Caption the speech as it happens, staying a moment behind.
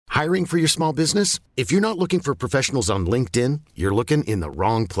Hiring for your small business? If you're not looking for professionals on LinkedIn, you're looking in the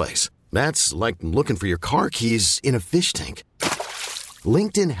wrong place. That's like looking for your car keys in a fish tank.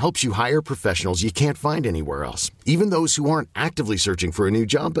 LinkedIn helps you hire professionals you can't find anywhere else, even those who aren't actively searching for a new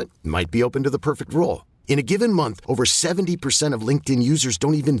job but might be open to the perfect role. In a given month, over 70% of LinkedIn users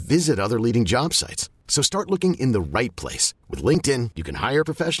don't even visit other leading job sites. So start looking in the right place. With LinkedIn, you can hire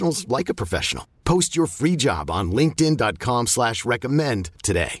professionals like a professional. Post your free job on linkedin.com/recommend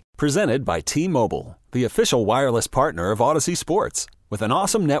today. Presented by T-Mobile, the official wireless partner of Odyssey Sports. With an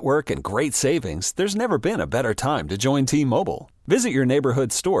awesome network and great savings, there's never been a better time to join T-Mobile. Visit your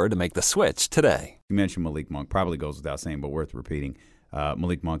neighborhood store to make the switch today. You mentioned Malik Monk. Probably goes without saying, but worth repeating.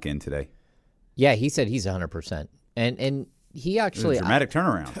 Malik Monk in today. Yeah, he said he's 100%. And he actually... Dramatic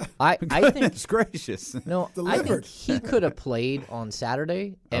turnaround. I think... It's gracious. No, I think he could have played on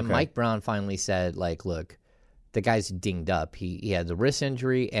Saturday, and Okay. Mike Brown finally said, like, look, the guy's dinged up. He had the wrist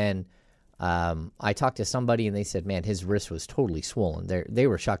injury, and I talked to somebody, and they said, man, his wrist was totally swollen. They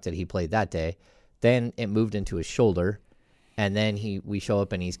were shocked that he played that day. Then it moved into his shoulder, and then we show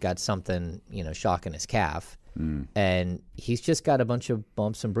up, and he's got something, shocking his calf. And he's just got a bunch of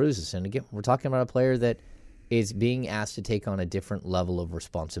bumps and bruises. And again, we're talking about a player that is being asked to take on a different level of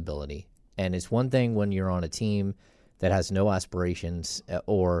responsibility. And it's one thing when you're on a team that has no aspirations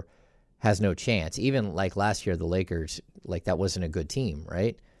or has no chance. Even like last year, the Lakers, like that wasn't a good team,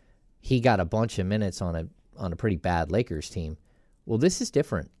 right? He got a bunch of minutes on a pretty bad Lakers team. Well, this is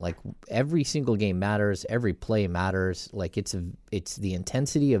different. Like every single game matters, every play matters. Like it's the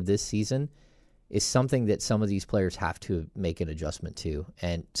intensity of this season is something that some of these players have to make an adjustment to.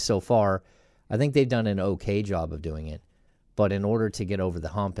 And so far, I think they've done an okay job of doing it. But in order to get over the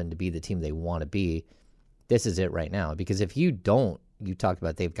hump and to be the team they want to be, this is it right now. Because if you don't, you talked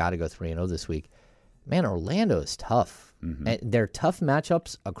about they've got to go 3-0 this week. Man, Orlando is tough. Mm-hmm. And they're tough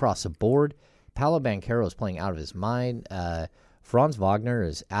matchups across the board. Paolo Banchero is playing out of his mind. Franz Wagner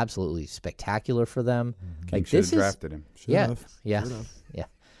is absolutely spectacular for them. Mm-hmm. Like this is drafted him. Yeah.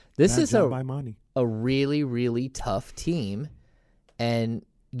 This is a really, really tough team, and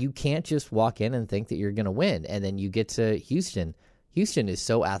you can't just walk in and think that you're going to win. And then you get to Houston. Houston is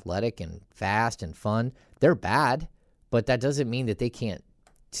so athletic and fast and fun. They're bad, but that doesn't mean that they can't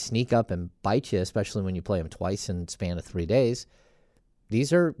sneak up and bite you, especially when you play them twice in the span of 3 days.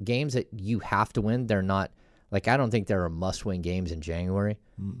 These are games that you have to win. They're not, like, I don't think there are must-win games in January.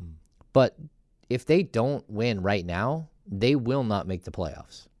 Mm-mm. But if they don't win right now, they will not make the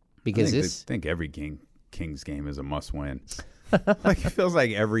playoffs. Because I think every Kings game is a must-win. Like it feels like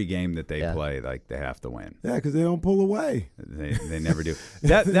every game that they play, like they have to win. Yeah, because they don't pull away. They never do.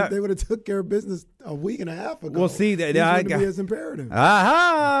 They would have took care of business a week and a half ago. Well, see, that would be as imperative.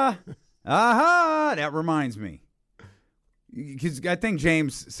 Aha! That reminds me, because I think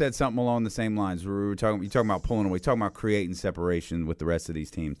James said something along the same lines. Where you're talking about pulling away, talking about creating separation with the rest of these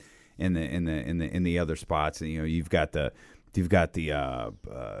teams in the other spots. And you've got the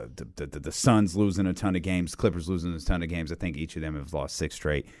Suns losing a ton of games, Clippers losing a ton of games. I think each of them have lost 6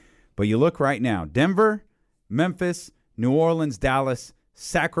 straight. But you look right now, Denver, Memphis, New Orleans, Dallas,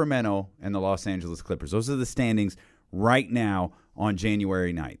 Sacramento, and the Los Angeles Clippers. Those are the standings right now on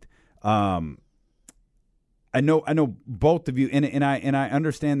January 9th. I know both of you, and I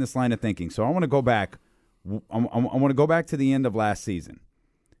understand this line of thinking. So I want to go back. I want to go back to the end of last season.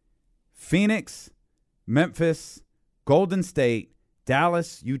 Phoenix, Memphis, Golden State,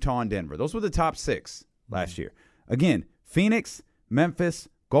 Dallas, Utah, and Denver. Those were the top 6 last year. Again, Phoenix, Memphis,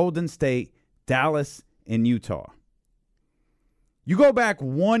 Golden State, Dallas, and Utah. You go back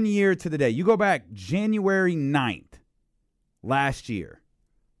 1 year to the day. You go back January 9th last year.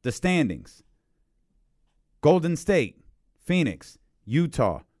 The standings. Golden State, Phoenix,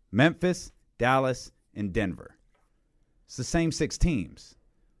 Utah, Memphis, Dallas, and Denver. It's the same 6 teams.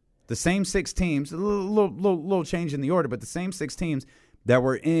 The same 6 teams, a little change in the order, but the same 6 teams that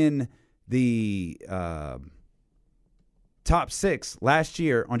were in the top 6 last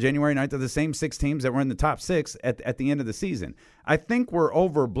year on January 9th are the same 6 teams that were in the top 6 at the end of the season. I think we're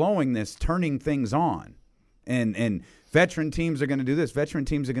overblowing this, turning things on. And veteran teams are going to do this. Veteran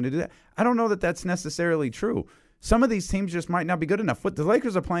teams are going to do that. I don't know that that's necessarily true. Some of these teams just might not be good enough. The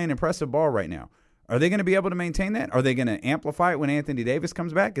Lakers are playing impressive ball right now. Are they going to be able to maintain that? Are they going to amplify it when Anthony Davis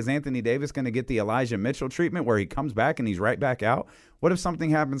comes back? Is Anthony Davis going to get the Elijah Mitchell treatment where he comes back and he's right back out? What if something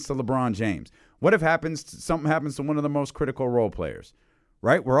happens to LeBron James? What if something happens to one of the most critical role players?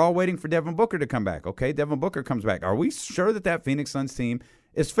 Right? We're all waiting for Devin Booker to come back. Okay, Devin Booker comes back. Are we sure that Phoenix Suns team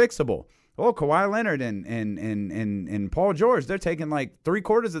is fixable? Oh, Kawhi Leonard and Paul George, they're taking like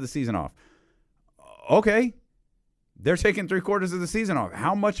 3/4 of the season off. Okay. They're taking 3/4 of the season off.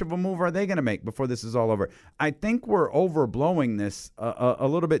 How much of a move are they going to make before this is all over? I think we're overblowing this a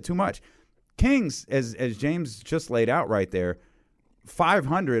little bit too much. Kings, as James just laid out right there,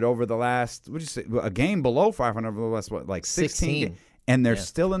 500 over the last, what'd you say, a game below 500 over the last, what, like 16? And they're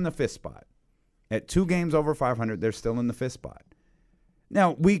still in the fifth spot. At 2 games over 500, they're still in the fifth spot.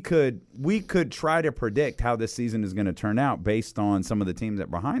 Now, we could try to predict how this season is going to turn out based on some of the teams that are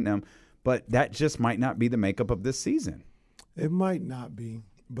behind them, but that just might not be the makeup of this season. It might not be.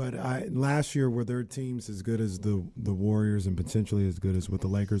 But last year, were their teams as good as the Warriors and potentially as good as what the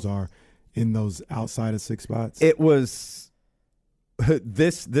Lakers are in those outside of 6 spots? It was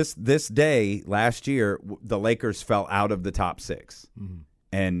this day last year, the Lakers fell out of the top 6. Mm-hmm.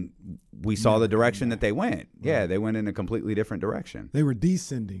 And we saw the direction that they went. Right. Yeah, they went in a completely different direction. They were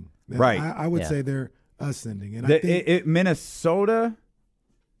descending. Right. I would say they're ascending. And I think Minnesota,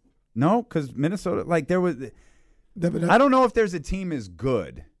 no, because Minnesota, like there was I don't know if there's a team as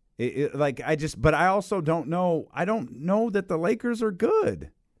good. But I also don't know. I don't know that the Lakers are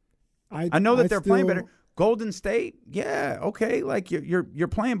good. I know that they're playing better. Golden State, yeah, okay. Like you're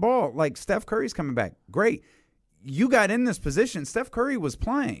playing ball. Like Steph Curry's coming back. Great. You got in this position. Steph Curry was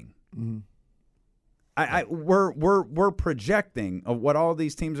playing. Mm-hmm. We're projecting of what all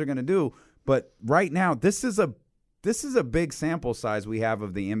these teams are going to do, but right now this is a big sample size we have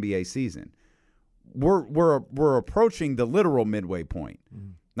of the NBA season. We're approaching the literal midway point,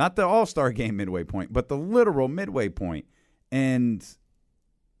 not the All-Star game midway point, but the literal midway point, and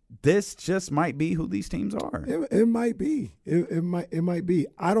this just might be who these teams are. It might be. It might be.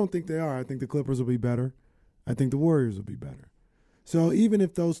 I don't think they are. I think the Clippers will be better. I think the Warriors will be better. So even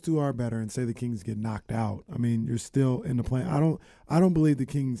if those two are better, and say the Kings get knocked out, I mean, you're still in the play. I don't believe the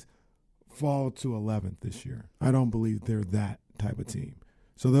Kings fall to 11th this year. I don't believe they're that type of team.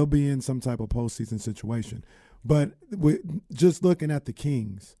 So they'll be in some type of postseason situation. But just looking at the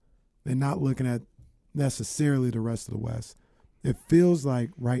Kings and not looking at necessarily the rest of the West, it feels like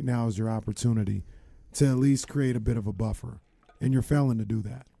right now is your opportunity to at least create a bit of a buffer, and you're failing to do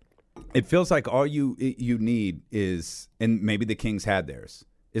that. It feels like all you need is, and maybe the Kings had theirs,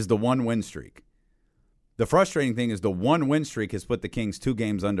 is the 1 win streak. The frustrating thing is the 1 win streak has put the Kings 2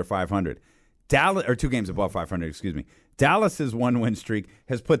 games under 500. 2 games above 500, excuse me. Dallas's 1 win streak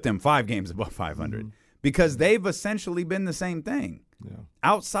has put them 5 games above 500 because they've essentially been the same thing. Yeah.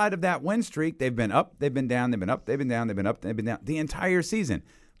 Outside of that win streak, they've been up, they've been down, they've been up, they've been down, they've been up, they've been down the entire season.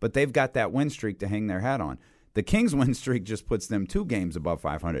 But they've got that win streak to hang their hat on. The Kings' win streak just puts them 2 games above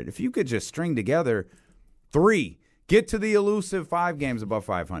 500. If you could just string together 3, get to the elusive 5 games above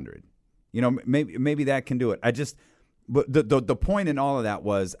 500, maybe that can do it. But the point in all of that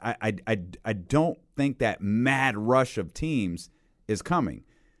was I don't think that mad rush of teams is coming.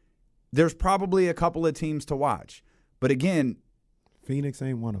 There's probably a couple of teams to watch, but again, Phoenix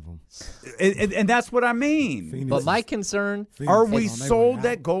ain't one of them. And that's what I mean. But my concern... Are we sold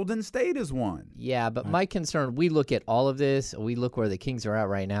that Golden State is one? Yeah, but my concern, we look at all of this. We look where the Kings are at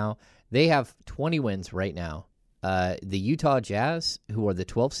right now. They have 20 wins right now. The Utah Jazz, who are the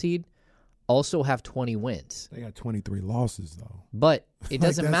 12th seed, also have 20 wins. They got 23 losses, though. But it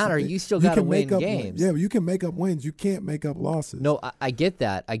doesn't matter. You still got to win games. Yeah, but you can make up wins. You can't make up losses. No, I get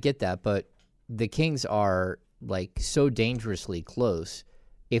that. But the Kings are... like so dangerously close.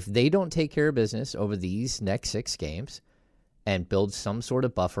 If they don't take care of business over these next 6 games and build some sort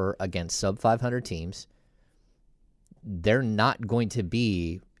of buffer against sub-500 teams, they're not going to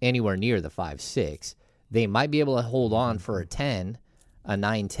be anywhere near the 5-6. They might be able to hold on for a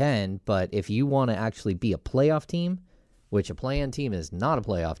 9-10, but if you want to actually be a playoff team, which a play-in team is not a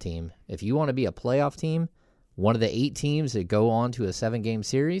playoff team, if you want to be a playoff team, one of the 8 teams that go on to a 7-game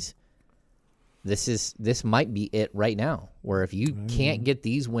series, this might be it right now, where if you can't get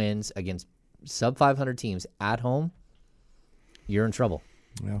these wins against sub-500 teams at home, you're in trouble.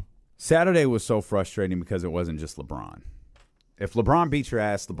 Yeah. Saturday was so frustrating because it wasn't just LeBron. If LeBron beats your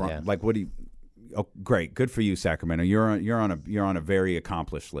ass, like what do you? Oh, great, good for you, Sacramento. You're on a very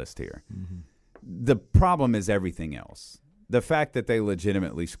accomplished list here. Mm-hmm. The problem is everything else. The fact that they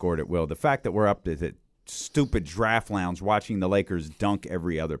legitimately scored at will. The fact that we're up to the stupid draft lounge watching the Lakers dunk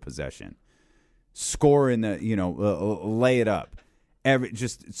every other possession. Score in the, lay it up.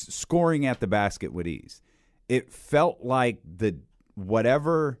 Just scoring at the basket with ease. It felt like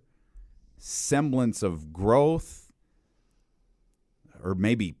whatever semblance of growth or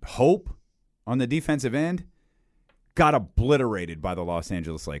maybe hope on the defensive end got obliterated by the Los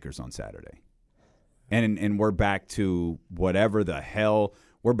Angeles Lakers on Saturday. And we're back to whatever the hell.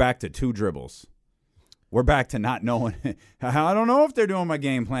 We're back to 2 dribbles. We're back to not knowing. I don't know if they're doing my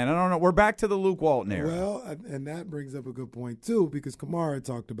game plan. I don't know. We're back to the Luke Walton era. Well, and that brings up a good point, too, because Kamara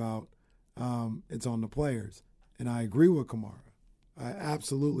talked about it's on the players. And I agree with Kamara. I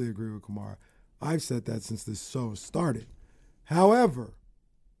absolutely agree with Kamara. I've said that since this show started. However,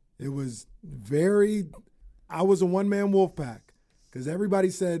 it was I was a one-man wolf pack because everybody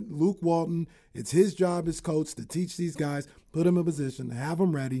said Luke Walton, it's his job as coach to teach these guys, put them in position, to have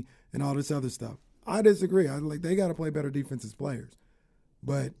them ready, and all this other stuff. I disagree. They got to play better defense as players.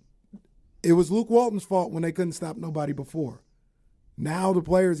 But it was Luke Walton's fault when they couldn't stop nobody before. Now the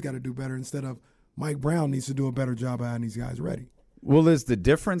players got to do better instead of Mike Brown needs to do a better job of having these guys ready. Well, is the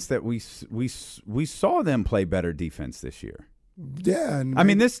difference that we saw them play better defense this year? Yeah. And I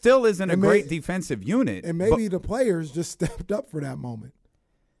mean, this still isn't a great defensive unit. And maybe the players just stepped up for that moment.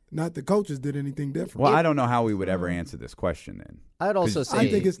 Not the coaches did anything different. Well, I don't know how we would ever answer this question then. I'd also say I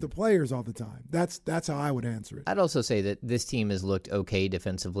think it's the players all the time. That's how I would answer it. I'd also say that this team has looked okay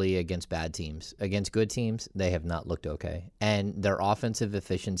defensively against bad teams. Against good teams, they have not looked okay. And their offensive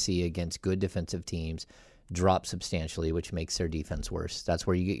efficiency against good defensive teams dropped substantially, which makes their defense worse. That's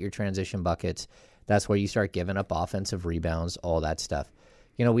where you get your transition buckets. That's where you start giving up offensive rebounds, all that stuff.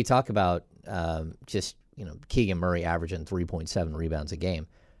 You know, we talk about Keegan Murray averaging 3.7 rebounds a game.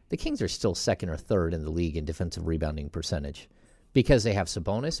 The Kings are still second or third in the league in defensive rebounding percentage because they have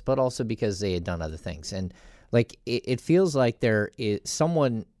Sabonis, but also because they had done other things. And like it feels like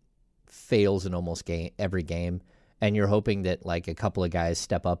someone fails in almost every game, and you're hoping that like a couple of guys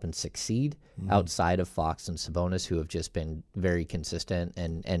step up and succeed outside of Fox and Sabonis, who have just been very consistent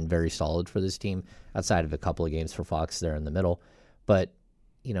and very solid for this team. Outside of a couple of games for Fox, they're in the middle. But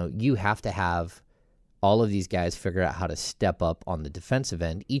you have to have all of these guys figure out how to step up on the defensive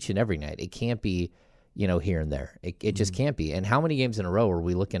end each and every night. It can't be, here and there. It just can't be. And how many games in a row are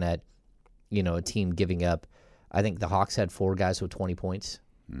we looking at, a team giving up? I think the Hawks had 4 guys with 20 points.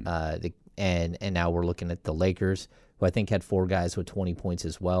 And now we're looking at the Lakers, who I think had 4 guys with 20 points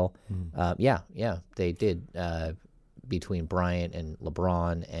as well. Yeah, they did between Bryant and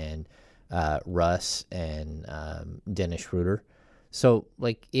LeBron and Russ and Dennis Schroeder. So,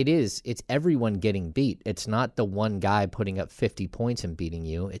 it's everyone getting beat. It's not the one guy putting up 50 points and beating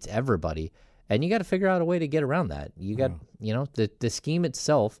you. It's everybody. And you got to figure out a way to get around that. You got, the scheme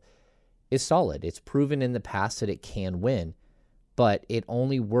itself is solid. It's proven in the past that it can win, but it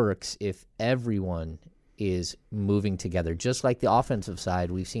only works if everyone is moving together. Just like the offensive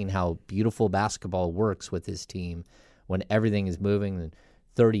side, we've seen how beautiful basketball works with this team when everything is moving.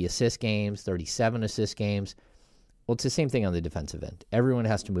 30 assist games, 37 assist games. Well, it's the same thing on the defensive end. Everyone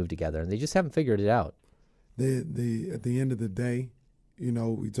has to move together, and they just haven't figured it out. At the end of the day,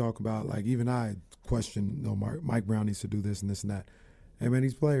 we talk about, even I question, Mike Brown needs to do this and this and that. Hey, man,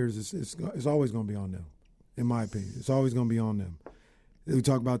 these players, it's always going to be on them, in my opinion. It's always going to be on them. We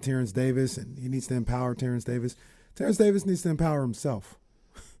talk about Terrence Davis, and he needs to empower Terrence Davis. Terrence Davis needs to empower himself.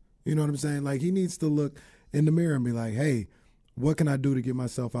 You know what I'm saying? He needs to look in the mirror and be like, hey, what can I do to get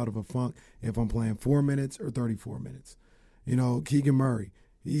myself out of a funk if I'm playing 4 minutes or 34 minutes? Keegan Murray,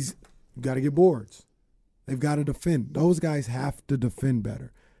 he's got to get boards. They've got to defend. Those guys have to defend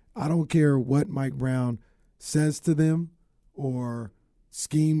better. I don't care what Mike Brown says to them or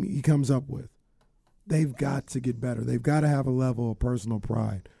scheme he comes up with. They've got to get better. They've got to have a level of personal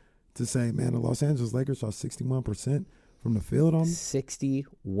pride to say, man, the Los Angeles Lakers shot 61% from the field on me.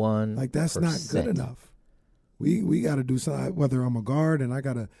 61%. That's not good enough. We got to do something, whether I'm a guard and I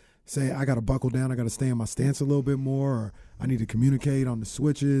got to say I got to buckle down, I got to stay in my stance a little bit more, or I need to communicate on the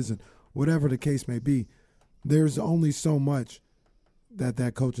switches and whatever the case may be. There's only so much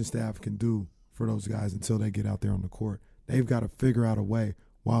that coaching staff can do for those guys until they get out there on the court. They've got to figure out a way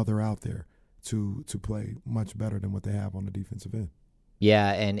while they're out there to play much better than what they have on the defensive end.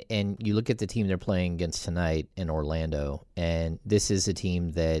 Yeah, and you look at the team they're playing against tonight in Orlando, and this is a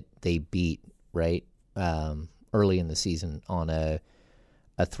team that they beat, right? Early in the season on a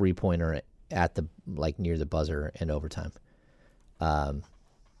 3-pointer at the near the buzzer in overtime.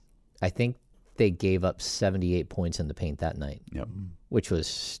 I think they gave up 78 points in the paint that night, which was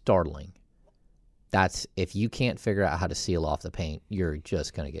startling. That's if you can't figure out how to seal off the paint, you're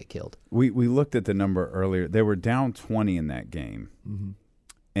just going to get killed. We looked at the number earlier. They were down 20 in that game,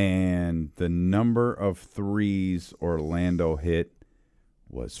 and the number of threes Orlando hit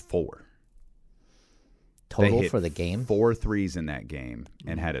was 4. Total for the game? 4 threes in that game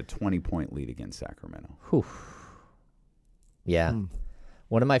and had a 20-point lead against Sacramento. Whew. Yeah.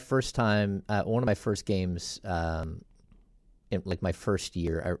 One of my first games, in my first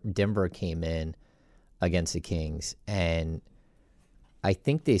year, Denver came in against the Kings, and I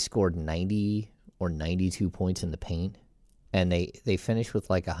think they scored 90 or 92 points in the paint, and they finished with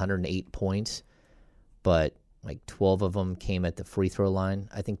like 108 points, but like 12 of them came at the free throw line.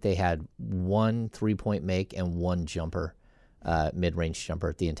 I think they had 1 3-point make and 1 jumper, mid-range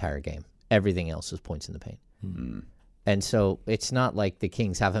jumper the entire game. Everything else was points in the paint. Mm-hmm. And so it's not like the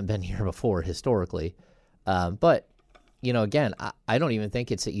Kings haven't been here before historically. But, again, I don't even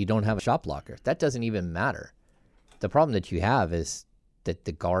think it's that you don't have a shot blocker. That doesn't even matter. The problem that you have is that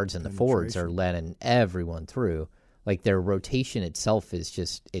the guards and the forwards are letting everyone through. Like their rotation itself is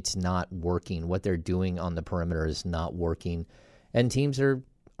just, it's not working. What they're doing on the perimeter is not working. And teams are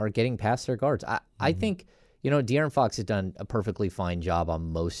getting past their guards. I think, De'Aaron Fox has done a perfectly fine job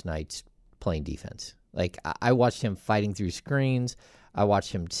on most nights playing defense. Like I watched him fighting through screens. I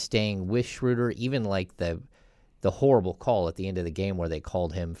watched him staying with Schroeder, even like the horrible call at the end of the game where they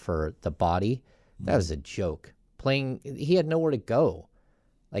called him for the body. That was a joke. He had nowhere to go.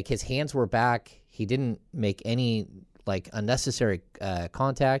 Like his hands were back. He didn't make any like unnecessary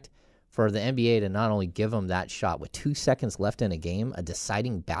contact. For the NBA to not only give him that shot with 2 seconds left in a game, a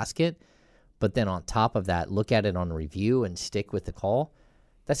deciding basket, but then on top of that, look at it on review and stick with the call.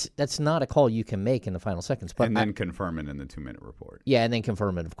 That's not a call you can make in the final seconds. But and then confirm it in the 2-minute report. Yeah, and then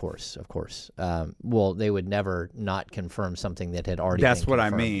confirm it, of course. Well, they would never not confirm something that had already. That's been what I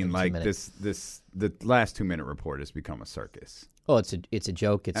confirmed mean. in Like 2 minutes. the last 2-minute report has become a circus. Oh, it's a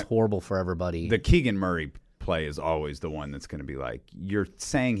joke. It's horrible for everybody. The Keegan Murray play is always the one that's going to be like, you're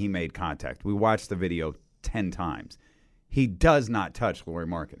saying he made contact. We watched the video 10 times. He does not touch Lauri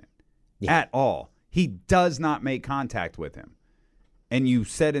Markkanen at all. He does not make contact with him. And you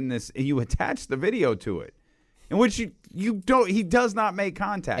said you attached the video to it, in which you don't. He does not make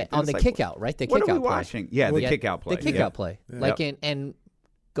contact on the kick out, right? The kick out play. What are we watching? Yeah, the kick out play. The kick out play. Yeah. Like and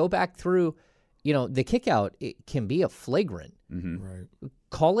go back through. The kick out, it can be a flagrant. Mm-hmm. Right.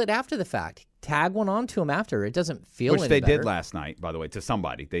 Call it after the fact. Tag one onto him after. It doesn't feel which any they better. did last night, by the way, to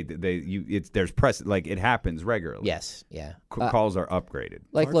somebody. There's press, like it happens regularly. Yes, yeah. Calls are upgraded.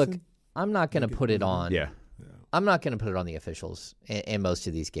 Like, Clarkson? look, I'm not going to put it on. Yeah. I'm not going to put it on the officials in most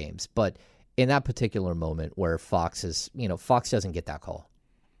of these games, but in that particular moment where Fox doesn't get that call.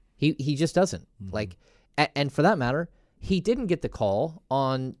 He just doesn't. Mm-hmm. Like, and for that matter, he didn't get the call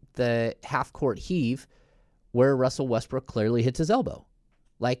on the half-court heave where Russell Westbrook clearly hits his elbow.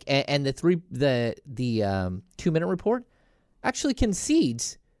 Like, and the 2-minute report actually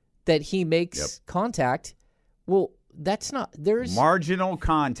concedes that he makes contact. Well, that's not marginal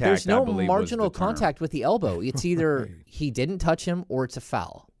contact. There's no I believe marginal was the term. contact with the elbow. It's either he didn't touch him or it's a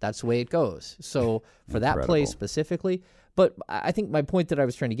foul. That's the way it goes. So for that play specifically, but I think my point that I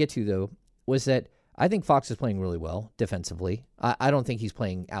was trying to get to though was that I think Fox is playing really well defensively. I don't think he's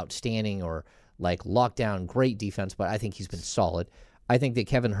playing outstanding or like lockdown great defense, but I think he's been solid. I think that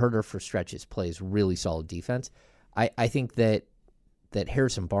Kevin Huerter for stretches plays really solid defense. I think that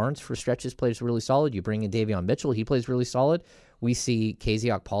Harrison Barnes for stretches plays really solid. You bring in Davion Mitchell, he plays really solid. We see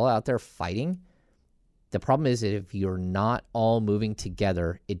KZ Okpala out there fighting. The problem is that if you're not all moving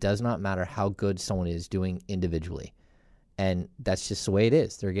together, it does not matter how good someone is doing individually. And that's just the way it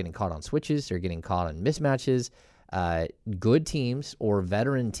is. They're getting caught on switches. They're getting caught on mismatches. Good teams or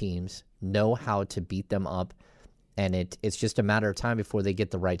veteran teams know how to beat them up, and it's just a matter of time before they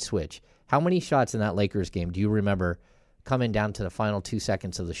get the right switch. How many shots in that Lakers game do you remember coming down to the final 2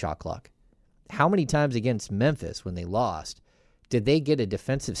 seconds of the shot clock? How many times against Memphis when they lost did they get a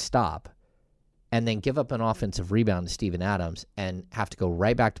defensive stop and then give up an offensive rebound to Steven Adams and have to go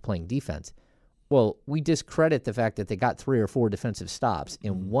right back to playing defense? Well, we discredit the fact that they got 3 or 4 defensive stops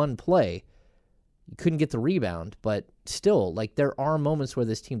in one play. You couldn't get the rebound, but still, like there are moments where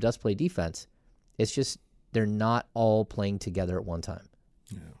this team does play defense. It's just they're not all playing together at one time.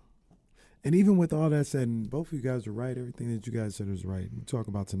 Yeah. And even with all that said, and both of you guys are right, everything that you guys said is right. We talk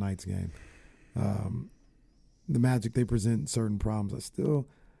about tonight's game. The Magic, they present certain problems. I still,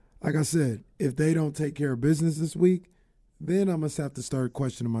 like I said, if they don't take care of business this week, then I must have to start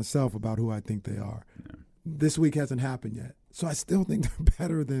questioning myself about who I think they are. Yeah. This week hasn't happened yet. So I still think they're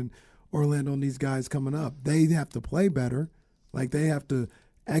better than Orlando and these guys coming up. They have to play better. Like they have to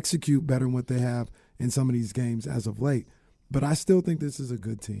execute better than what they have in some of these games as of late. But I still think this is a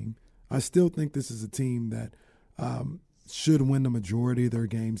good team. I still think this is a team that should win the majority of their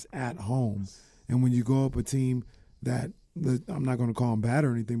games at home. And when you go up a team that I'm not going to call them bad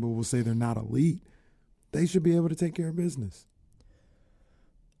or anything, but we'll say they're not elite, they should be able to take care of business.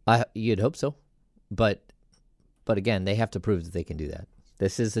 You'd hope so. But again, they have to prove that they can do that.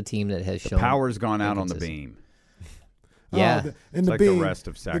 This is a team that has shown power's gone out on the beam. Yeah. It's like the rest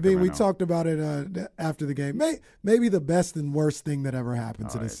of The Bean, we Sacramento. talked about it after the game. Maybe the best and worst thing that ever happened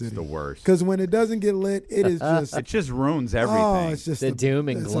to the It's city. the worst. Because when it doesn't get lit, it is just It just ruins everything. Oh, it's just The doom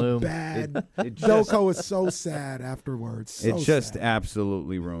and it's gloom. A bad. It just- Joko is so sad afterwards. So It just sad.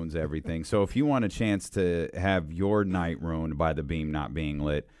 absolutely ruins everything. So if you want a chance to have your night ruined by the beam not being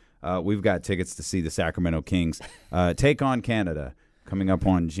lit, we've got tickets to see the Sacramento Kings take on Canada coming up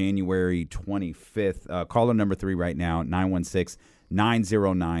on January 25th. Caller number 3 right now,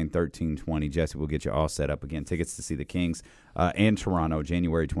 916-909-1320. Jesse will get you all set up again. Tickets to see the Kings and Toronto,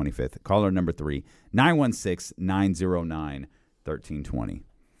 January 25th. Caller number 3, 916-909-1320.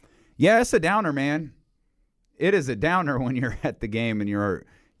 Yeah, it's a downer, man. It is a downer when you're at the game and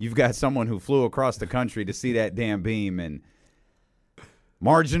you've got someone who flew across the country to see that damn beam and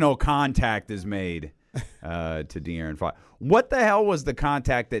marginal contact is made to De'Aaron Fox. What the hell was the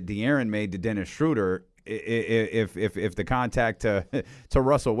contact that De'Aaron made to Dennis Schroeder if the contact to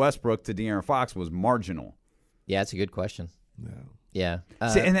Russell Westbrook to De'Aaron Fox was marginal? Yeah, that's a good question. Yeah.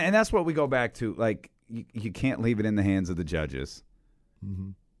 See, and that's what we go back to. Like, you can't leave it in the hands of the judges. Mm-hmm.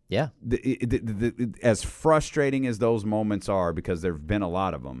 Yeah. As frustrating as those moments are, because there have been a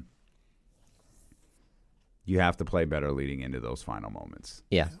lot of them, you have to play better leading into those final moments.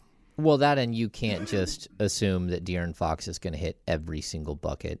 Yeah. Well, that, and you can't just assume that De'Aaron Fox is going to hit every single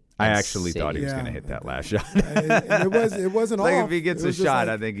bucket. I and actually thought he was Yeah. going to hit that last shot. And it wasn't like off. if he gets It a was just shot,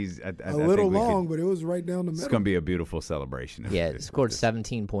 like I think he's a little long, but it was right down the It's middle. going to be a beautiful celebration. Yeah, scored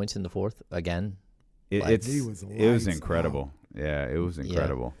 17 points in the fourth again. It was lights incredible. Yeah, it was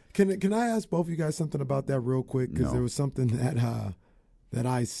incredible. Can I ask both of you guys something about that real quick? Because No. there was something that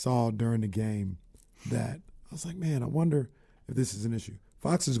I saw during the game that I was like, man, I wonder if this is an issue.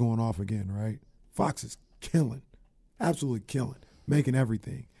 Fox is going off again, right? Fox is killing, absolutely killing, making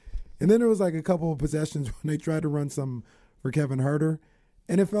everything. And then there was like a couple of possessions when they tried to run something for Kevin Huerter,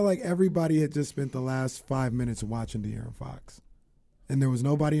 and it felt like everybody had just spent the last 5 minutes watching De'Aaron Fox, and there was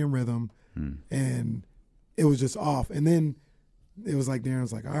nobody in rhythm, and it was just off. And then it was like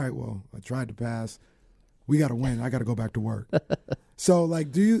De'Aaron's like, all right, well, I tried to pass. We got to win. I got to go back to work. So,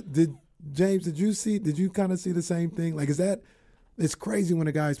 like, did you kind of see the same thing? Like, it's crazy when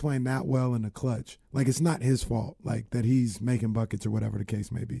a guy's playing that well in the clutch. Like, it's not his fault, like, that he's making buckets or whatever the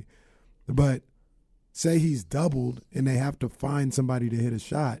case may be. But say he's doubled and they have to find somebody to hit a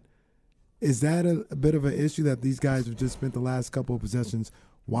shot. Is that a bit of an issue that these guys have just spent the last couple of possessions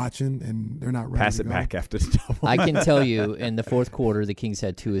watching and they're not ready Pass to it go? back after the double. I can tell you, in the fourth quarter, the Kings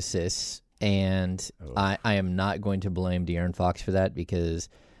had 2 assists, and I am not going to blame De'Aaron Fox for that, because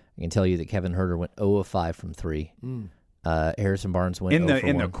I can tell you that Kevin Huerter went 0 of 5 from 3. Harrison Barnes went in 0 for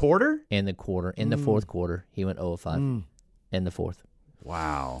the 1. quarter? In the quarter. In the fourth quarter, he went 0 of 5 in the fourth.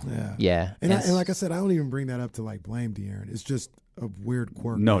 Wow. Yeah. Yeah. And like I said, I don't even bring that up to like blame De'Aaron. It's just a weird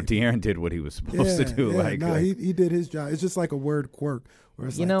quirk. No, maybe. De'Aaron did what he was supposed to do. Yeah, like, no, he did his job. It's just like a weird quirk where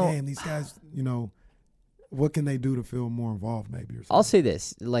it's damn, these guys, what can they do to feel more involved maybe or something? I'll say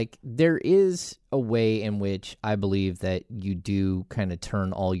this, like, there is a way in which I believe that you do kind of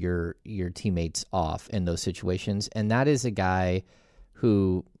turn all your teammates off in those situations, and that is a guy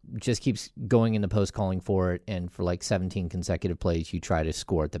who just keeps going in the post, calling for it, and for like 17 consecutive plays, you try to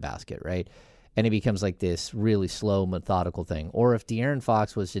score at the basket, right? And it becomes like this really slow, methodical thing. Or if De'Aaron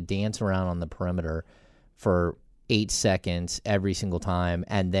Fox was to dance around on the perimeter for 8 seconds every single time,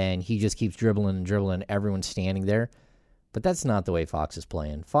 and then he just keeps dribbling and dribbling, everyone's standing there. But that's not the way Fox is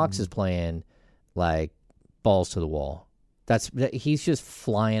playing. Fox is playing like balls to the wall. He's just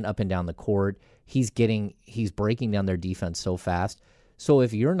flying up and down the court. He's breaking down their defense so fast. So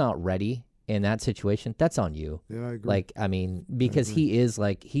if you're not ready in that situation, that's on you. Yeah, I agree. Like, I mean, because he is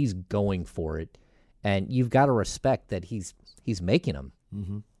like, he's going for it, and you've got to respect that he's making them.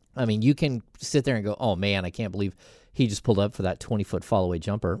 Mm-hmm. I mean, you can sit there and go, oh man, I can't believe he just pulled up for that 20-foot fall-away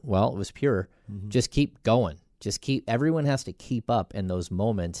jumper. Well, it was pure. Just keep going. Everyone has to keep up in those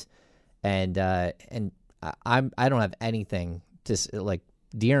moments. And I don't have anything to, like,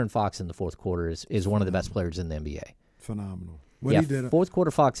 De'Aaron Fox in the fourth quarter is one of the best players in the NBA. Phenomenal. He did, fourth quarter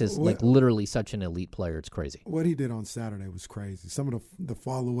Fox is like literally such an elite player. It's crazy. What he did on Saturday was crazy. Some of the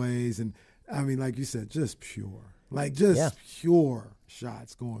fall-aways, and I mean, like you said, just pure. Like, pure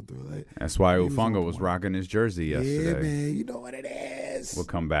shots going through. That's why He was Ufunga on was point. rocking his jersey yesterday. Yeah, man, you know what it is. We'll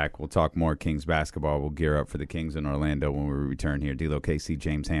come back. We'll talk more Kings basketball. We'll gear up for the Kings in Orlando when we return here. D'Lo, KC,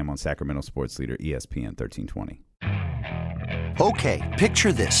 James Ham on Sacramento Sports Leader, ESPN 1320. Okay,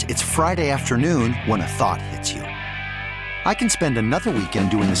 picture this. It's Friday afternoon when a thought hits you. I can spend another weekend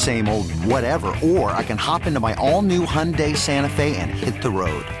doing the same old whatever, or I can hop into my all-new Hyundai Santa Fe and hit the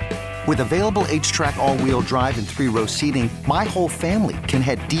road. With available H-Track all-wheel drive and 3-row seating, my whole family can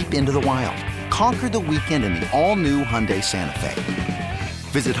head deep into the wild. Conquer the weekend in the all-new Hyundai Santa Fe.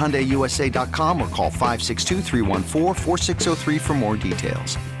 Visit HyundaiUSA.com or call 562-314-4603 for more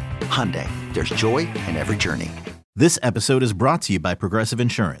details. Hyundai, there's joy in every journey. This episode is brought to you by Progressive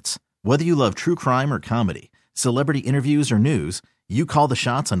Insurance. Whether you love true crime or comedy, celebrity interviews or news, you call the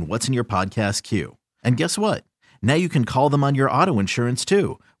shots on what's in your podcast queue. And guess what? Now you can call them on your auto insurance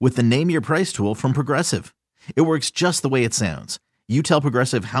too with the Name Your Price tool from Progressive. It works just the way it sounds. You tell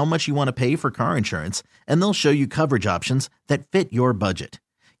Progressive how much you want to pay for car insurance, and they'll show you coverage options that fit your budget.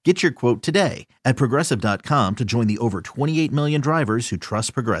 Get your quote today at Progressive.com to join the over 28 million drivers who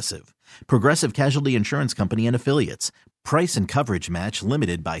trust Progressive. Progressive Casualty Insurance Company and Affiliates. Price and coverage match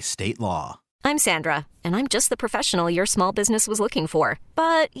limited by state law. I'm Sandra, and I'm just the professional your small business was looking for.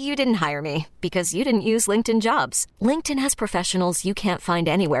 But you didn't hire me because you didn't use LinkedIn Jobs. LinkedIn has professionals you can't find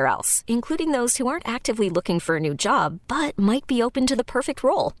anywhere else, including those who aren't actively looking for a new job, but might be open to the perfect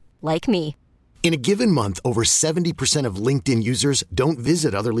role, like me. In a given month, over 70% of LinkedIn users don't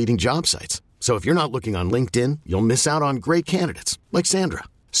visit other leading job sites. So if you're not looking on LinkedIn, you'll miss out on great candidates like Sandra.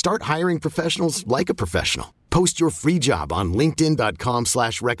 Start hiring professionals like a professional. Post your free job on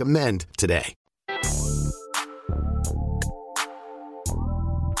linkedin.com/recommend today.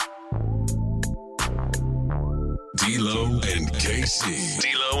 D'Lo and KC.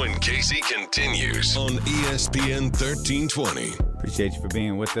 D'Lo and KC continues on ESPN 1320. Appreciate you for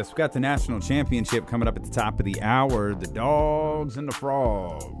being with us. We've got the national championship coming up at the top of the hour. The Dogs and the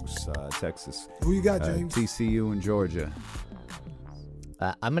Frogs. Texas. Who you got, James? TCU and Georgia.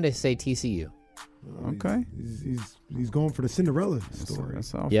 I'm going to say TCU. Okay. He's going for the Cinderella story.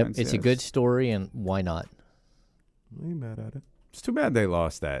 That's offense, Yep, it's a yes. good story, and why not? I ain't mad at it. It's too bad they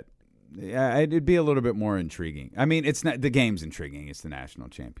lost that. Yeah, it'd be a little bit more intriguing. I mean, it's not the game's intriguing. It's the national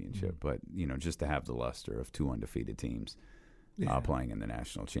championship, but just to have the luster of two undefeated teams playing in the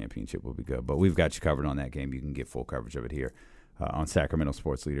national championship will be good. But we've got you covered on that game. You can get full coverage of it here on Sacramento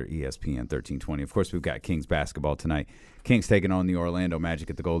Sports Leader ESPN 1320. Of course, we've got Kings basketball tonight. Kings taking on the Orlando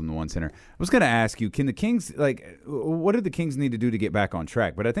Magic at the Golden One Center. I was going to ask you, can the Kings what do the Kings need to do to get back on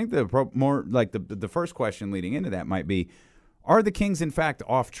track? But I think the first question leading into that might be, are the Kings in fact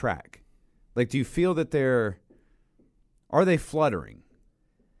off track? Like, do you feel that are they fluttering?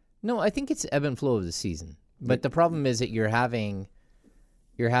 No, I think it's ebb and flow of the season. But the problem is that you're having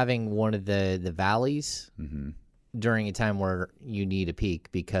one of the valleys during a time where you need a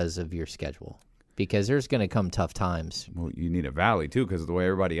peak because of your schedule. Because there's going to come tough times. Well, you need a valley, too, because of the way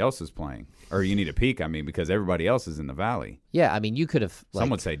everybody else is playing. Or you need a peak, because everybody else is in the valley. Yeah, you could have... Some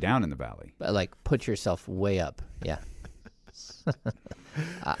would say down in the valley. Put yourself way up. Yeah.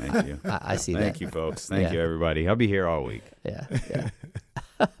 Thank you. I see that. Thank you, folks. Thank you, everybody. I'll be here all week. Yeah.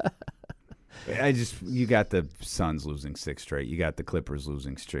 You got the Suns losing 6 straight. You got the Clippers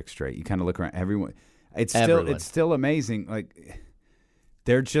losing 6 straight. You kind of look around. Everyone. It's still amazing. Like,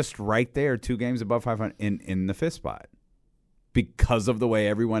 they're just right there, 2 games above 500 in the 5th spot because of the way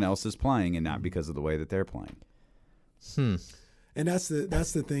everyone else is playing and not because of the way that they're playing. And that's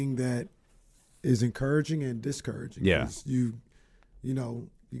the thing that is encouraging and discouraging. Yeah. You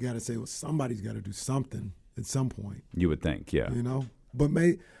got to say, well, somebody's got to do something at some point. You would think, yeah. But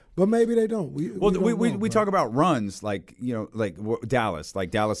maybe they don't. We talk about runs like Dallas.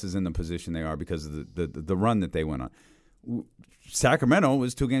 Like, Dallas is in the position they are because of the run that they went on. Sacramento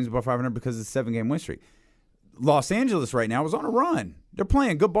was 2 games above 500 because of the 7-game win streak. Los Angeles right now is on a run. They're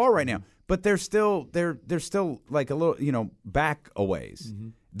playing good ball right now, but they're still like a little back a ways. Mm-hmm.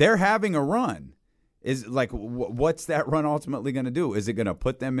 They're having a run. Is like, what's that run ultimately going to do? Is it going to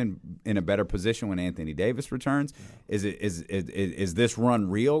put them in a better position when Anthony Davis returns? Yeah. Is this run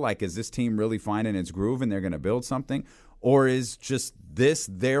real? Like, is this team really finding its groove and they're going to build something? Or is just this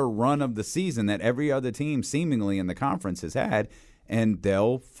their run of the season that every other team seemingly in the conference has had, and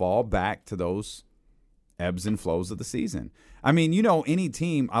they'll fall back to those ebbs and flows of the season? I mean, any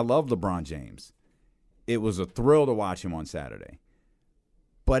team, I love LeBron James. It was a thrill to watch him on Saturday.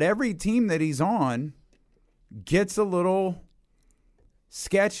 But every team that he's on gets a little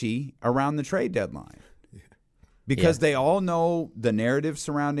sketchy around the trade deadline. Because they all know the narrative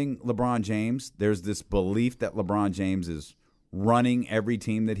surrounding LeBron James. There's this belief that LeBron James is running every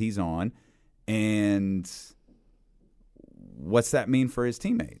team that he's on. And what's that mean for his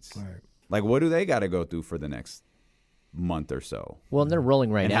teammates? Right. Like, what do they got to go through for the next month or so? Well, and they're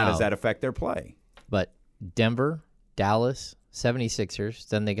rolling now. And how does that affect their play? But Denver, Dallas, 76ers,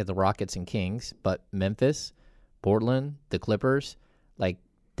 then they get the Rockets and Kings. But Memphis, Portland, the Clippers,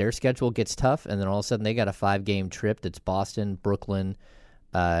 their schedule gets tough, and then all of a sudden they got a 5-game trip that's Boston, Brooklyn,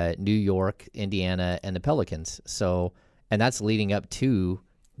 New York, Indiana, and the Pelicans. So, and that's leading up to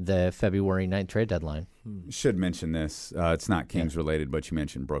the February 9th trade deadline. Should mention this. It's not Kings related, but you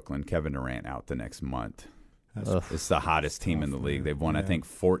mentioned Brooklyn. Kevin Durant out the next month. It's the hottest team in the league. They've won, I think,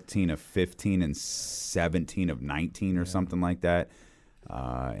 14 of 15 and 17 of 19 or something like that.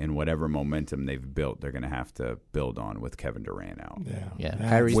 And whatever momentum they've built, they're going to have to build on with Kevin Durant out. Yeah.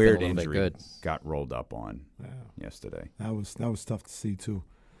 Kyrie's Weird been a little injury bit good. got rolled up on yesterday. That was tough to see too.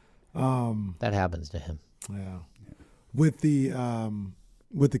 That happens to him. Yeah. With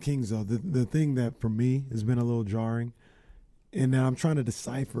the Kings though, the thing that for me has been a little jarring, and now I'm trying to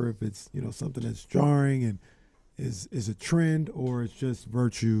decipher if it's something that's jarring and is a trend or it's just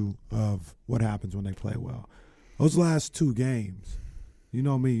virtue of what happens when they play well. Those last 2 games, you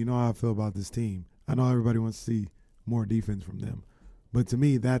know me, you know how I feel about this team. I know everybody wants to see more defense from them, but to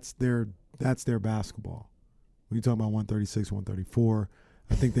me, that's their basketball. When you talk about 136, 134,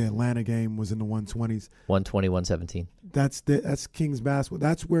 I think the Atlanta game was in the 120s. 120, 117. That's Kings basketball.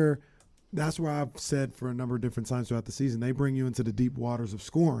 That's where I've said for a number of different times throughout the season, they bring you into the deep waters of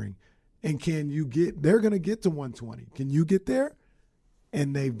scoring. And they're going to get to 120. Can you get there?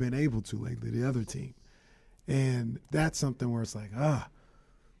 And they've been able to lately, the other team. And that's something where it's like,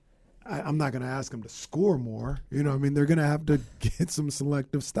 I'm not going to ask them to score more. They're going to have to get some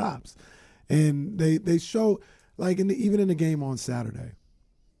selective stops. And they show, like even in the game on Saturday,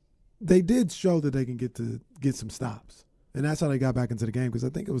 they did show that they can get some stops. And that's how they got back into the game, because I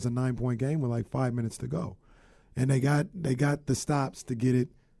think it was a 9-point game with like 5 minutes to go. And they got the stops to get it.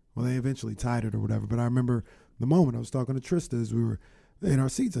 Well, they eventually tied it or whatever. But I remember the moment I was talking to Trista as we were in our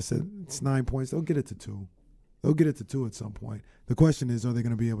seats. I said, it's 9 points. They'll get it to 2. They'll get it to 2 at some point. The question is, are they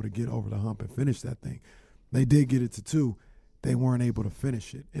going to be able to get over the hump and finish that thing? They did get it to 2. They weren't able to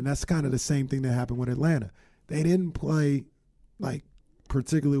finish it. And that's kind of the same thing that happened with Atlanta. They didn't play, like,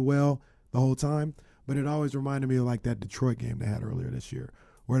 particularly well the whole time, but it always reminded me of, like, that Detroit game they had earlier this year,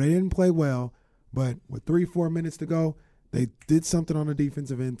 where they didn't play well, but with 3-4 minutes to go, they did something on the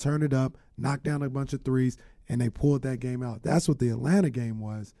defensive end, turned it up, knocked down a bunch of threes, and they pulled that game out. That's what the Atlanta game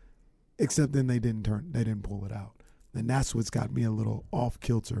was, except then they didn't pull it out. And that's what's got me a little off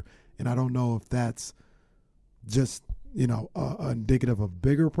kilter. And I don't know if that's just, indicative of a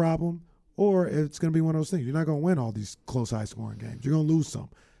bigger problem, or it's going to be one of those things. You're not going to win all these close, high-scoring games. You're going to lose some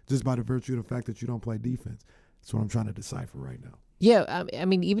just by the virtue of the fact that you don't play defense. That's what I'm trying to decipher right now. Yeah, I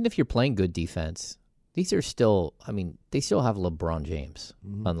mean, even if you're playing good defense, these are still, they still have LeBron James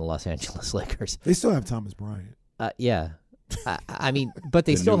on the Los Angeles Lakers. They still have Thomas Bryant. Yeah. But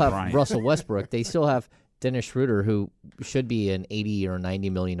they still have Bryant. Russell Westbrook. They still have Dennis Schroeder, who should be an $80 or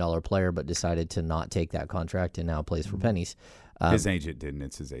 $90 million player, but decided to not take that contract and now plays for pennies. His agent didn't.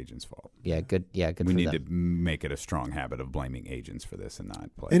 It's his agent's fault. Yeah, good. Yeah, good. We for need them. to make it a strong habit of blaming agents for this and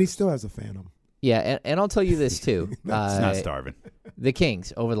not players. And he still has a phantom. Yeah, and I'll tell you this too. It's not starving. The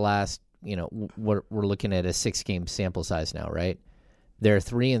Kings over the last, we're looking at a 6-game sample size now, right? They're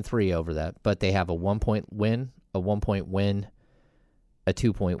 3-3 over that, but they have a 1-point win, a 1-point win, a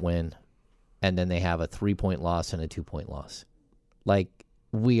 2-point win, and then they have a 3-point loss and a 2-point loss. Like,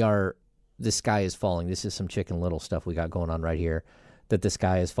 the sky is falling. This is some Chicken Little stuff we got going on right here, that the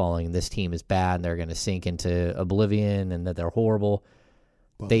sky is falling. This team is bad, and they're going to sink into oblivion, and that they're horrible.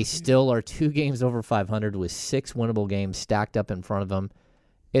 They still are 2 games over 500 with 6 winnable games stacked up in front of them.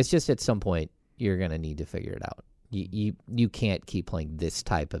 It's just at some point you're going to need to figure it out. You can't keep playing this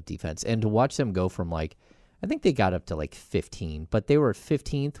type of defense. And to watch them go from I think they got up to 15, but they were at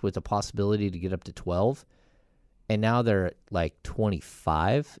 15th with the possibility to get up to 12. And now they're at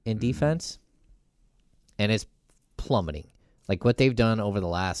 25 in defense. And it's plummeting. What they've done over the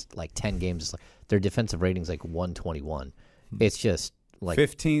last 10 games is their defensive rating's 121. It's just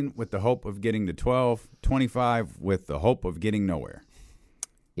 15 with the hope of getting to 12, 25 with the hope of getting nowhere.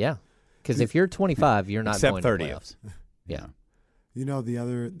 Yeah. Because if you're 25, you're not Except going 30th. to playoffs. Yeah.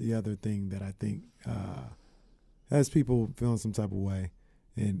 The other thing that I think has people feeling some type of way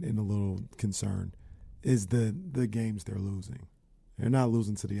and a little concerned is the games they're losing. They're not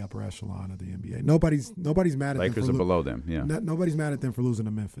losing to the upper echelon of the NBA. Nobody's mad at them. Lakers are below them, yeah. Nobody's mad at them for losing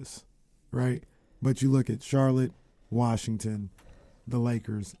to Memphis, right? But you look at Charlotte, Washington, the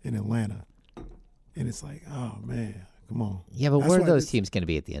Lakers, and Atlanta, and it's oh, man, come on. Yeah, but where are those teams going to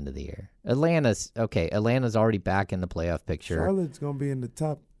be at the end of the year? Atlanta's already back in the playoff picture. Charlotte's going to be in the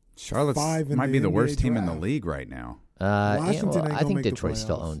top Charlotte 5 in might be the NBA worst team in draft. the league right now. Washington ain't gonna I think make the Detroit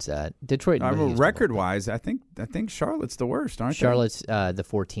still playoffs. owns that. Detroit and Houston record-wise, I think Charlotte's the worst, aren't Charlotte's the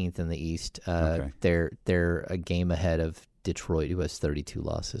 14th in the East. Okay. They're a game ahead of Detroit, who has 32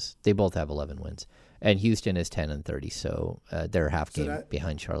 losses. They both have 11 wins. And Houston is 10-30, so they're a half game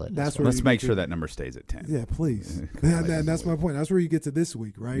behind Charlotte. Let's make sure that number stays at 10. Yeah, please. That's my point. That's where you get to this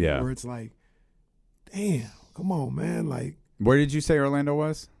week, right? Yeah. Where it's like, damn, come on, man. Like, where did you say Orlando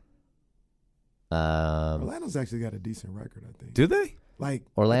was? Orlando's actually got a decent record, I think. Do they? Like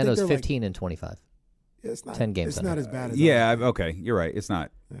Orlando's 15-25. It's not 10 games. It's not as bad as okay. You're right. It's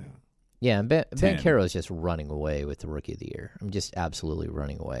not. Yeah, and Ben Caro is just running away with the Rookie of the Year. I'm just absolutely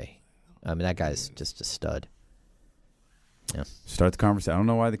running away. I mean, that guy's just a stud. Yeah. Start the conversation. I don't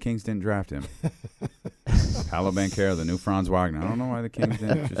know why the Kings didn't draft him. Paolo Banchero, the new Franz Wagner. I don't know why the Kings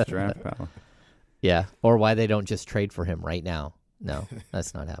didn't just draft Paolo. Yeah, or why they don't just trade for him right now. No,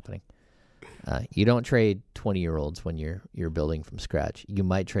 that's not happening. You don't trade 20-year-olds when you're building from scratch. You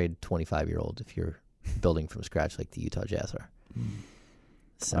might trade 25-year-olds if you're building from scratch like the Utah Jazz are.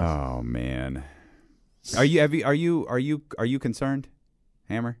 So. Oh man, are you concerned,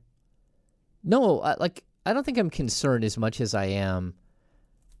 Hammer? No, I don't think I'm concerned as much as I am.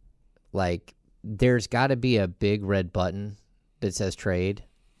 Like, there's got to be a big red button that says trade,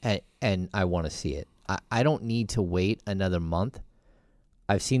 and I want to see it. I don't need to wait another month.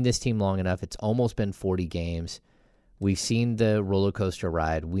 I've seen this team long enough. It's almost been 40 games. We've seen the roller coaster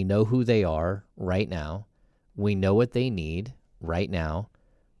ride. We know who they are right now. We know what they need right now.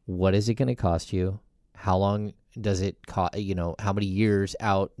 What is it going to cost you? How long does it cost? How many years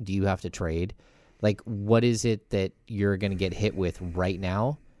out do you have to trade? Like, what is it that you're going to get hit with right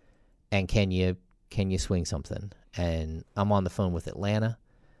now? And can you swing something? And I'm on the phone with Atlanta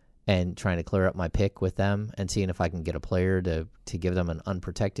and trying to clear up my pick with them and seeing if I can get a player to give them an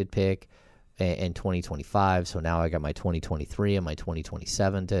unprotected pick in 2025. So now I got my 2023 and my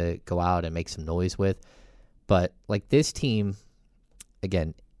 2027 to go out and make some noise with. But like this team,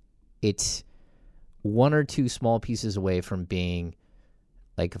 again, it's one or two small pieces away from being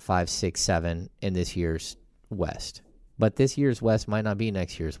like a 5, 6, 7 in this year's West. But this year's West might not be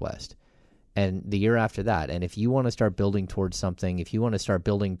next year's West. And the year after that. And if you want to start building towards something, if you want to start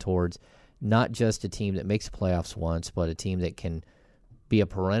building towards not just a team that makes playoffs once, but a team that can be a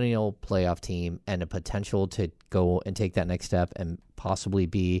perennial playoff team and a potential to go and take that next step and possibly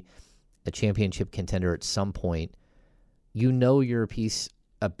be a championship contender at some point, you're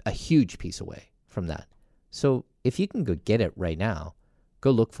a huge piece away from that. So if you can go get it right now,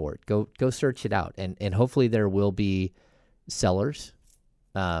 go look for it. Go search it out. And hopefully there will be sellers.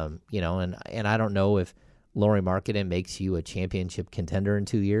 And I don't know if Lauri Markkanen makes you a championship contender in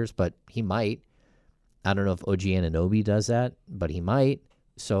 2 years, but he might. I don't know if OG Anunoby does that, but he might.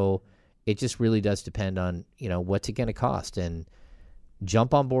 So it just really does depend on, what's it going to cost. And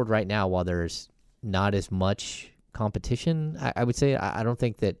jump on board right now while there's not as much competition. I would say I don't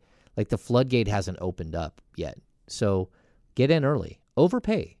think that, like, the floodgate hasn't opened up yet. So get in early.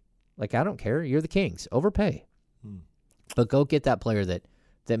 Overpay. Like, I don't care. You're the Kings. Overpay. But go get that player that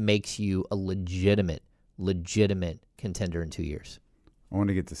makes you a legitimate contender in 2 years. I want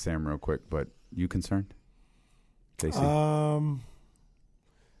to get to Sam real quick, but you concerned? JC?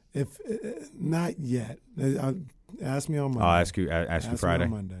 If not yet. Ask me on Monday. I'll ask you Friday.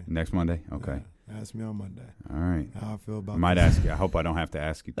 Me on Monday. Next Monday? Okay. Yeah, ask me on Monday. All right. How I feel about I might ask you. I hope I don't have to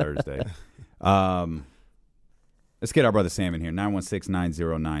ask you Thursday. Let's get our brother Sam in here.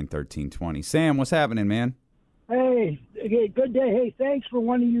 916-909-1320. Sam, what's happening, man? Hey, good day. Hey, thanks for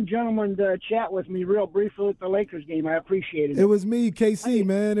one of you gentlemen to chat with me real briefly at the Lakers game. I appreciate it. It was me, KC,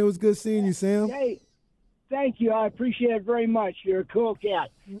 man. It was good seeing you, Sam. Hey, thank you. I appreciate it very much. You're a cool cat.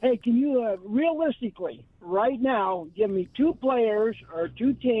 Hey, can you realistically, right now, give me two players or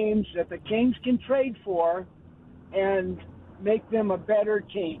two teams that the Kings can trade for and make them a better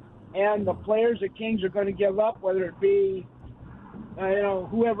team? And the players the Kings are going to give up, whether it be,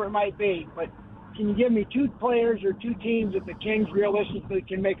 whoever it might be, but can you give me two players or two teams that the Kings realistically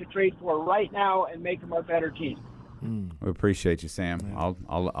can make a trade for right now and make them a better team? We appreciate you, Sam. Yeah.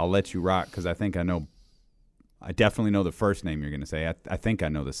 I'll let you rock because I think I know. I definitely know the first name you're going to say. I think I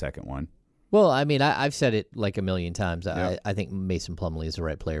know the second one. Well, I mean, I've said it like a million times. Yep. I think Mason Plumlee is the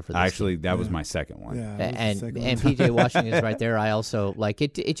right player for this. Actually, that was my second one. Yeah, and PJ Washington is right there. I also like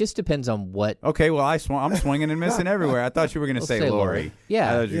it. It just depends on what. Okay, well, I'm swinging and missing everywhere. I thought you were going to say Lauri. Yeah,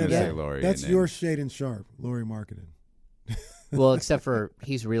 I thought you were going to say Lauri. That's your shade and sharp, Lauri Markkanen. Well, except for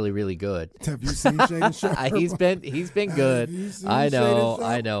he's really, really good. Have you seen Shaden Sharp? He's been good. I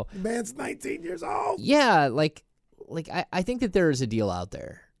know. The man's 19 years old. Yeah, like I think that there is a deal out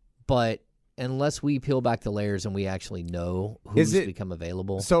there, but unless we peel back the layers and we actually know who's become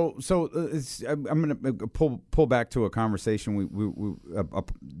available. So I'm going to pull back to a conversation we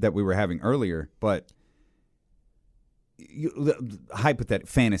that we were having earlier. But hypothetical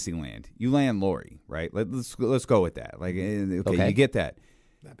fantasy land. You land Laurie, right? Let's go with that. Like, okay, you get that.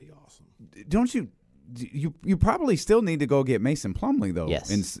 That'd be awesome. Don't you? You probably still need to go get Mason Plumlee though.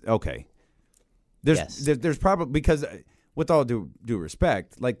 Yes. Okay. There's probably, because with all due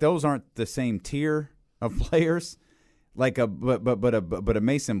respect, like those aren't the same tier of players. Like but a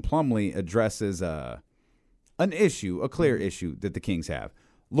Mason Plumlee addresses an issue, a clear issue that the Kings have.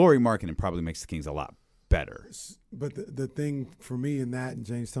 Lauri Markkanen probably makes the Kings a lot better. But the thing for me in that, and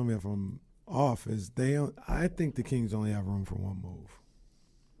James, tell me if I'm off, is I think the Kings only have room for one move.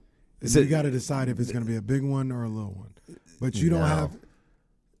 You got to decide if it's going to be a big one or a little one. But you don't have.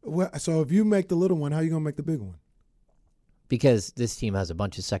 Well, so if you make the little one, how are you going to make the big one? Because this team has a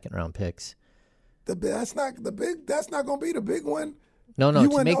bunch of second-round picks. That's not the big. That's not going to be the big one. No.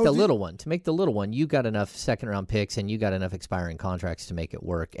 To make the little one, you got enough second-round picks and you got enough expiring contracts to make it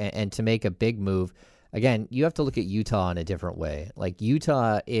work. And to make a big move, again, you have to look at Utah in a different way. Like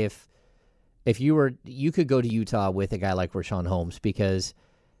Utah, if you could go to Utah with a guy like Richaun Holmes, because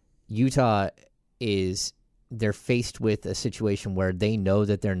Utah they're faced with a situation where they know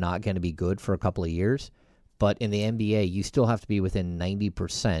that they're not going to be good for a couple of years, but in the NBA, you still have to be within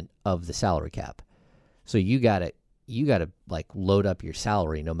 90% of the salary cap. So you got to like load up your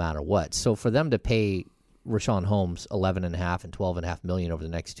salary no matter what. So for them to pay Richaun Holmes $11.5 and $12.5 million over the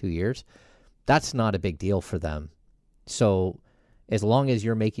next 2 years, that's not a big deal for them. So as long as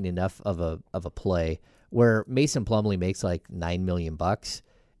you're making enough of a play where Mason Plumlee makes like $9 million,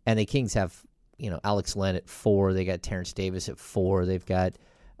 and the Kings have, Alex Len at 4. They got Terrence Davis at 4. They've got,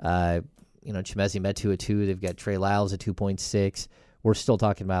 Chimezie Metu at 2. They've got Trey Lyles at 2.6. We're still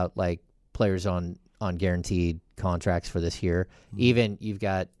talking about like players on guaranteed contracts for this year. Mm-hmm. Even you've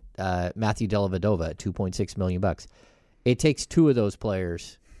got Matthew Dellavedova at $2.6 million. It takes 2 of those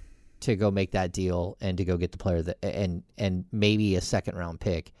players to go make that deal and to go get the player and maybe a second-round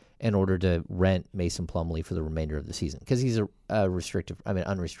pick in order to rent Mason Plumlee for the remainder of the season, because he's a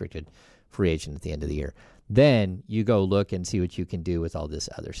unrestricted free agent at the end of the year. Then you go look and see what you can do with all this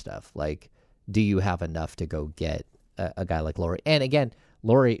other stuff. Like, do you have enough to go get a guy like Lauri? And again,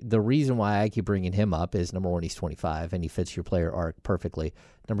 Lauri, the reason why I keep bringing him up is, number one, he's 25 and he fits your player arc perfectly.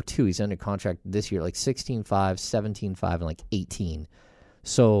 Number 2, he's under contract this year, like 16.5, 17.5, and like 18.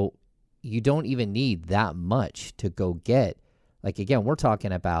 So you don't even need that much to go get. Like, again, we're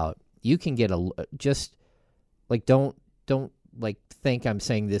talking about, you can get don't like think I'm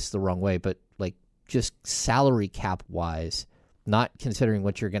saying this the wrong way, but like just salary cap wise, not considering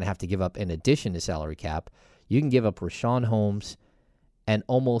what you're going to have to give up in addition to salary cap, you can give up Richaun Holmes and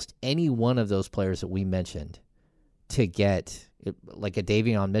almost any one of those players that we mentioned to get like a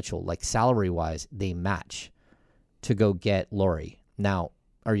Davion Mitchell, like salary wise, they match to go get Lauri. Now,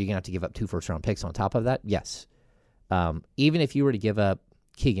 are you going to have to give up 2 first-round picks on top of that? Yes. Even if you were to give up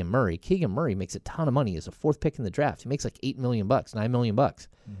Keegan Murray makes a ton of money as a 4th pick in the draft. He makes like $8 million, $9 million.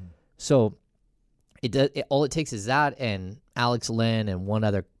 Mm-hmm. So all it takes is that and Alex Len and one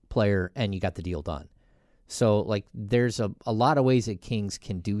other player, and you got the deal done. So like there's a lot of ways that Kings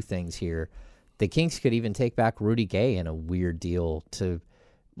can do things here. The Kings could even take back Rudy Gay in a weird deal to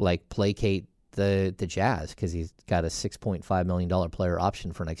like placate the Jazz, because he's got a $6.5 million player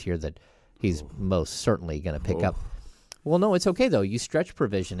option for next year that he's most certainly going to pick up. Well, no, it's okay though. You stretch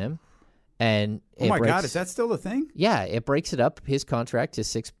provision him, and God, is that still a thing? Yeah, it breaks it up. His contract is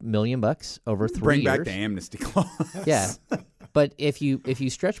 $6 million over 3 years. Bring back the amnesty clause. Yeah, but if you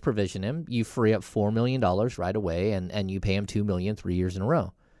stretch provision him, you free up $4 million right away, and you pay him $2 million 3 years in a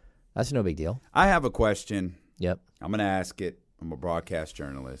row. That's no big deal. I have a question. Yep, I'm going to ask it. I'm a broadcast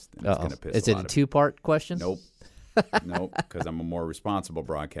journalist. And it's going to piss Is it a 2-part question? Nope. Nope, because I'm a more responsible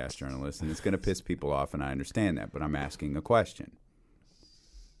broadcast journalist, and it's going to piss people off, and I understand that, but I'm asking a question.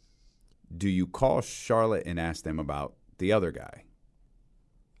 Do you call Charlotte and ask them about the other guy?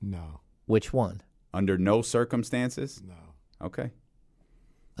 No. Which one? Under no circumstances? No. Okay.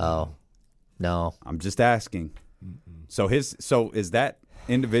 Oh, no. I'm just asking. Mm-mm. So is that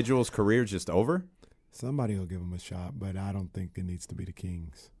individual's career just over? Somebody will give him a shot, but I don't think it needs to be the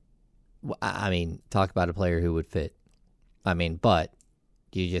Kings. I mean, talk about a player who would fit. I mean, but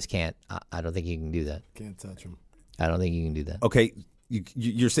you just can't. I don't think you can do that. Can't touch him. I don't think you can do that. Okay,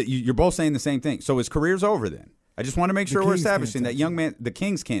 you're both saying the same thing. So his career's over then. I just want to make sure we're establishing that young man, the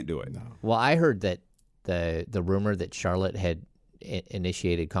Kings can't do it. No. Well, I heard that the rumor that Charlotte had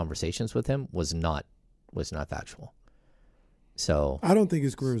initiated conversations with him was not factual. So I don't think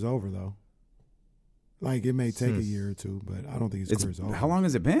his career's over though. Like, it may take a year or 2, but I don't think his career's over. How long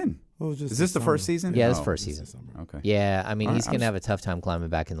has it been? Well, it was just Is this the first season? Yeah, it's first season. Okay. Yeah, I mean, he's going to have a tough time climbing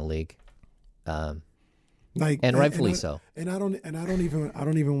back in the league. And rightfully so. And I don't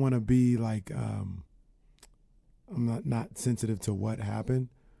even want to be like I'm not sensitive to what happened,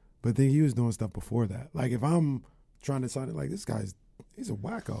 but then he was doing stuff before that. Like if I'm trying to sign it, like this he's a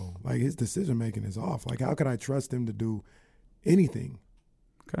wacko. Like his decision making is off. Like how could I trust him to do anything?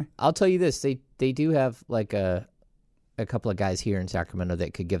 Okay. I'll tell you this: they do have like a couple of guys here in Sacramento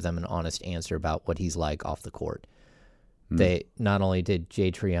that could give them an honest answer about what he's like off the court. They not only did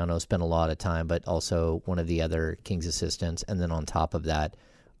Jay Triano spend a lot of time, but also one of the other Kings assistants, and then on top of that,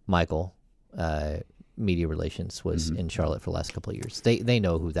 Michael, media relations, was in Charlotte for the last couple of years. They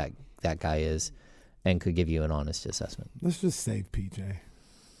know who that guy is, and could give you an honest assessment. Let's just save PJ.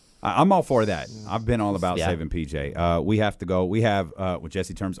 I'm all for that. I've been all about saving PJ. We have to go. We have, with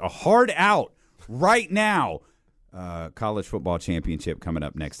Jesse Terms, a hard out right now. College football championship coming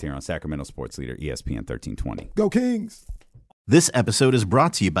up next here on Sacramento Sports Leader, ESPN 1320. Go Kings! This episode is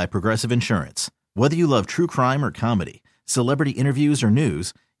brought to you by Progressive Insurance. Whether you love true crime or comedy, celebrity interviews or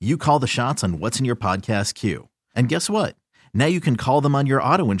news, you call the shots on what's in your podcast queue. And guess what? Now you can call them on your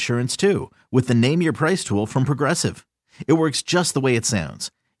auto insurance too with the Name Your Price tool from Progressive. It works just the way it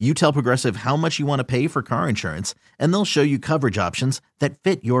sounds. You tell Progressive how much you want to pay for car insurance, and they'll show you coverage options that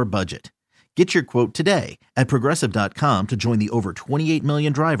fit your budget. Get your quote today at Progressive.com to join the over 28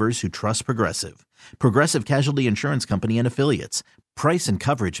 million drivers who trust Progressive. Progressive Casualty Insurance Company and Affiliates. Price and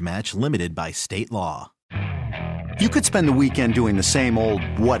coverage match limited by state law. You could spend the weekend doing the same old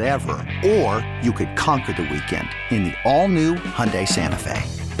whatever, or you could conquer the weekend in the all-new Hyundai Santa Fe.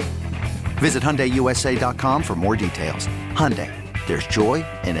 Visit HyundaiUSA.com for more details. Hyundai, there's joy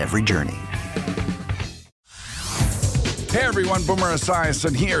in every journey. Hey everyone, Boomer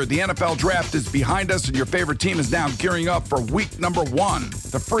Esiason here. The NFL Draft is behind us and your favorite team is now gearing up for week number 1.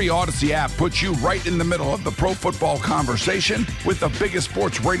 The free Odyssey app puts you right in the middle of the pro football conversation with the biggest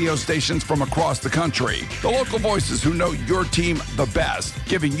sports radio stations from across the country. The local voices who know your team the best,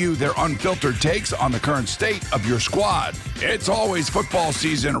 giving you their unfiltered takes on the current state of your squad. It's always football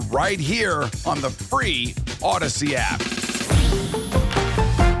season right here on the free Odyssey app.